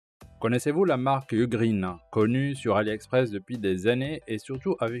Connaissez-vous la marque UGREEN, connue sur AliExpress depuis des années et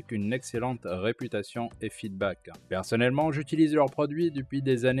surtout avec une excellente réputation et feedback? Personnellement, j'utilise leurs produits depuis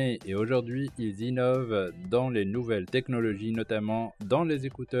des années et aujourd'hui, ils innovent dans les nouvelles technologies, notamment dans les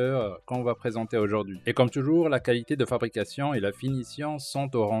écouteurs qu'on va présenter aujourd'hui. Et comme toujours, la qualité de fabrication et la finition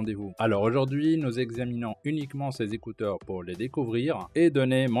sont au rendez-vous. Alors aujourd'hui, nous examinons uniquement ces écouteurs pour les découvrir et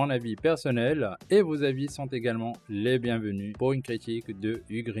donner mon avis personnel, et vos avis sont également les bienvenus pour une critique de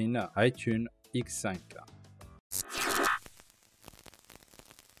UGREEN HiTune X5.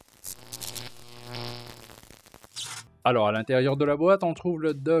 Alors à l'intérieur de la boîte, on trouve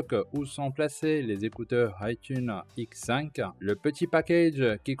le dock où sont placés les écouteurs HiTune X5, le petit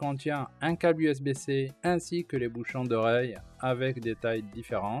package qui contient un câble USB-C ainsi que les bouchons d'oreille avec des tailles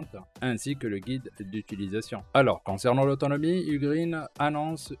différentes, ainsi que le guide d'utilisation. Alors concernant l'autonomie, UGREEN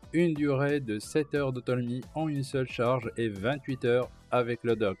annonce une durée de 7 heures d'autonomie en une seule charge et 28 heures avec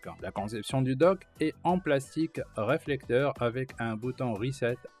le dock. La conception du dock est en plastique réflecteur avec un bouton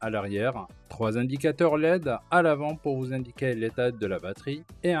reset à l'arrière, 3 indicateurs LED à l'avant pour vous indiquer l'état de la batterie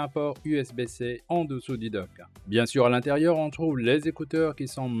et un port USB-C en dessous du dock. Bien sûr à l'intérieur on trouve les écouteurs qui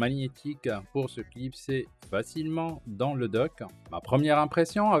sont magnétiques pour se clipser facilement dans le dock. Ma première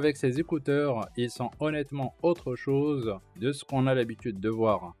impression avec ces écouteurs, ils sont honnêtement autre chose de ce qu'on a l'habitude de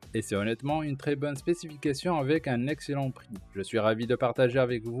voir. Et c'est honnêtement une très bonne spécification avec un excellent prix. Je suis ravi de partager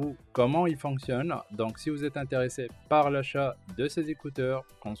avec vous comment ils fonctionnent. Donc si vous êtes intéressé par l'achat de ces écouteurs,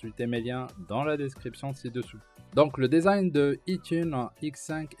 consultez mes liens dans la description ci-dessous. Donc le design de HiTune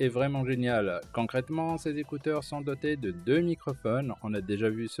X5 est vraiment génial. Concrètement, ces écouteurs sont dotés de 2 microphones. On a déjà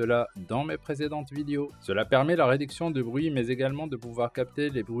vu cela dans mes précédentes vidéos. Cela permet la réduction de bruit mais également de pouvoir capter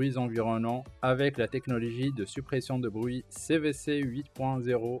les bruits environnants avec la technologie de suppression de bruit CVC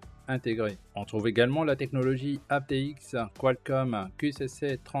 8.0 intégrée. On trouve également la technologie aptX Qualcomm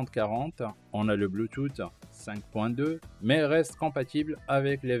QCC 3040. On a le Bluetooth 5.2 mais reste compatible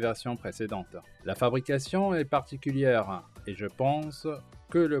avec les versions précédentes. La fabrication est particulière et je pense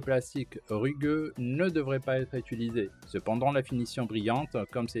que le plastique rugueux ne devrait pas être utilisé. Cependant, la finition brillante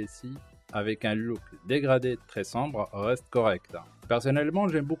comme celle-ci avec un look dégradé très sombre reste correct. Personnellement,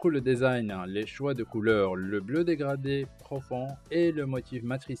 j'aime beaucoup le design, les choix de couleurs, le bleu dégradé profond et le motif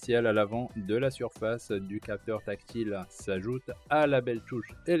matriciel à l'avant de la surface du capteur tactile s'ajoute à la belle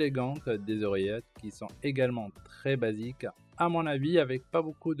touche élégante des oreillettes qui sont également très basiques à mon avis, avec pas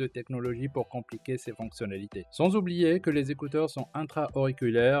beaucoup de technologie pour compliquer ses fonctionnalités. Sans oublier que les écouteurs sont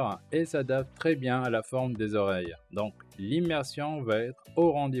intra-auriculaires et s'adaptent très bien à la forme des oreilles. Donc l'immersion va être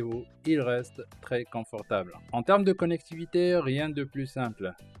au rendez-vous, il reste très confortable. En termes de connectivité, rien de plus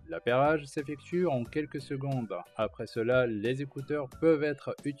simple. L'appairage s'effectue en quelques secondes. Après cela, les écouteurs peuvent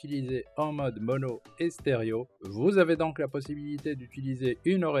être utilisés en mode mono et stéréo. Vous avez donc la possibilité d'utiliser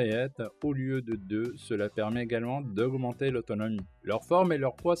une oreillette au lieu de 2. Cela permet également d'augmenter l'autonomie. Leur forme et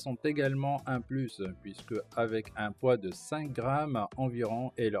leur poids sont également un plus, puisque avec un poids de 5 grammes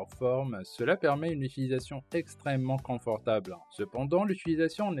environ et leur forme, cela permet une utilisation extrêmement confortable. Cependant,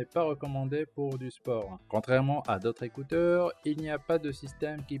 l'utilisation n'est pas recommandée pour du sport. Contrairement à d'autres écouteurs, il n'y a pas de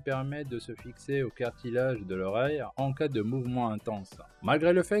système qui permet de se fixer au cartilage de l'oreille en cas de mouvement intense.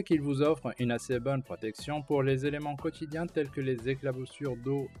 Malgré le fait qu'il vous offre une assez bonne protection pour les éléments quotidiens tels que les éclaboussures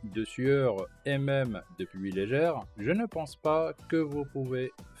d'eau, de sueur et même de pluie légère, je ne pense pas que vous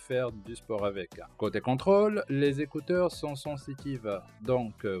pouvez faire du sport avec. Côté contrôle, les écouteurs sont sensitifs,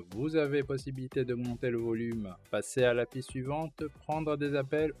 donc vous avez possibilité d'augmenter le volume, passer à la piste suivante, prendre des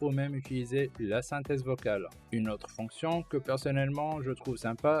appels ou même utiliser la synthèse vocale. Une autre fonction que personnellement je trouve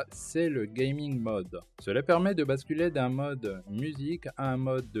sympa, c'est le gaming mode. Cela permet de basculer d'un mode musique à un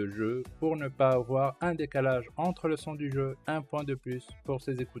mode de jeu pour ne pas avoir un décalage entre le son du jeu, un point de plus pour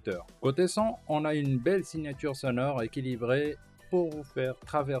ces écouteurs. Côté son, on a une belle signature sonore équilibrée pour vous faire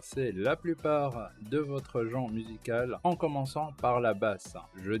traverser la plupart de votre genre musical en commençant par la basse.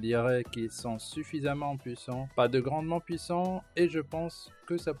 Je dirais qu'ils sont suffisamment puissants, pas de grandement puissants, et je pense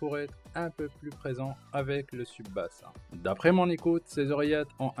que ça pourrait être un peu plus présent avec le sub-bass. D'après mon écoute, ces oreillettes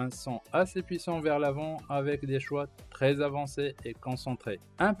ont un son assez puissant vers l'avant avec des choix très avancés et concentrés.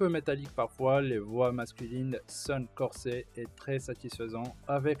 Un peu métallique parfois, les voix masculines sonnent corsées et très satisfaisant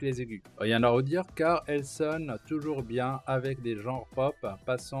avec les aigus. Rien à redire car elles sonnent toujours bien avec des genres pop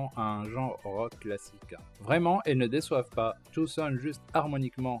passant à un genre rock classique. Vraiment, elles ne déçoivent pas, tout sonne juste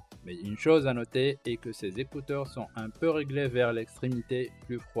harmoniquement. Mais une chose à noter est que ces écouteurs sont un peu réglés vers l'extrémité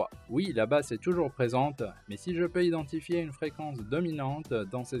plus froid. Oui, la basse est toujours présente, mais si je peux identifier une fréquence dominante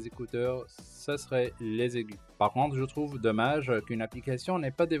dans ces écouteurs, ce serait les aigus. Par contre, je trouve dommage qu'une application n'ait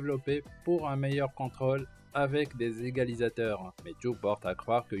pas développé pour un meilleur contrôle avec des égalisateurs, mais tout porte à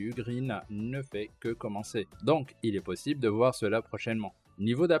croire que UGREEN ne fait que commencer. Donc il est possible de voir cela prochainement.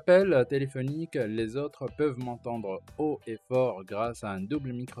 Niveau d'appel téléphonique, les autres peuvent m'entendre haut et fort grâce à un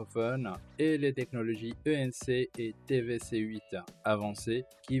double microphone et les technologies ENC et TVC8 avancées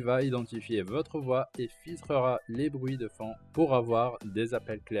qui va identifier votre voix et filtrera les bruits de fond pour avoir des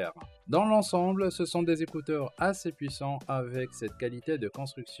appels clairs. Dans l'ensemble, ce sont des écouteurs assez puissants avec cette qualité de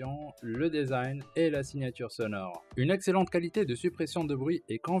construction, le design et la signature sonore. Une excellente qualité de suppression de bruit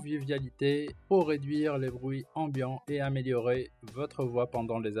et convivialité pour réduire les bruits ambiants et améliorer votre voix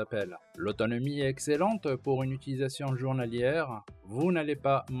pendant les appels. L'autonomie est excellente pour une utilisation journalière. Vous n'allez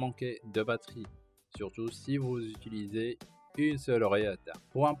pas manquer de batterie, surtout si vous utilisez une seule oreillette.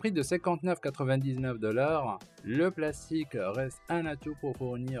 Pour un prix de 59,99 $, le plastique reste un atout pour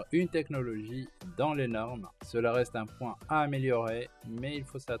fournir une technologie dans les normes. Cela reste un point à améliorer, mais il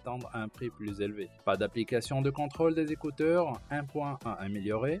faut s'attendre à un prix plus élevé. Pas d'application de contrôle des écouteurs, un point à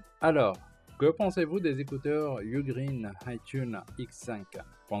améliorer. Alors, que pensez-vous des écouteurs UGREEN HiTune X5?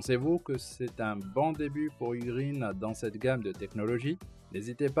 Pensez-vous que c'est un bon début pour UGREEN dans cette gamme de technologies?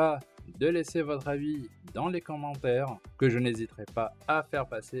 N'hésitez pas de laisser votre avis dans les commentaires que je n'hésiterai pas à faire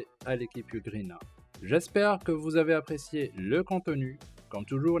passer à l'équipe UGREEN. J'espère que vous avez apprécié le contenu. Comme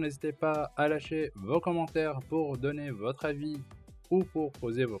toujours, n'hésitez pas à lâcher vos commentaires pour donner votre avis ou pour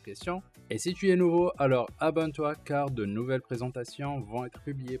poser vos questions. Et si tu es nouveau, alors abonne-toi car de nouvelles présentations vont être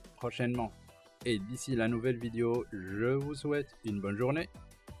publiées prochainement. Et d'ici la nouvelle vidéo, je vous souhaite une bonne journée.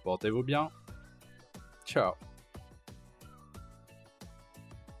 Portez-vous bien. Ciao.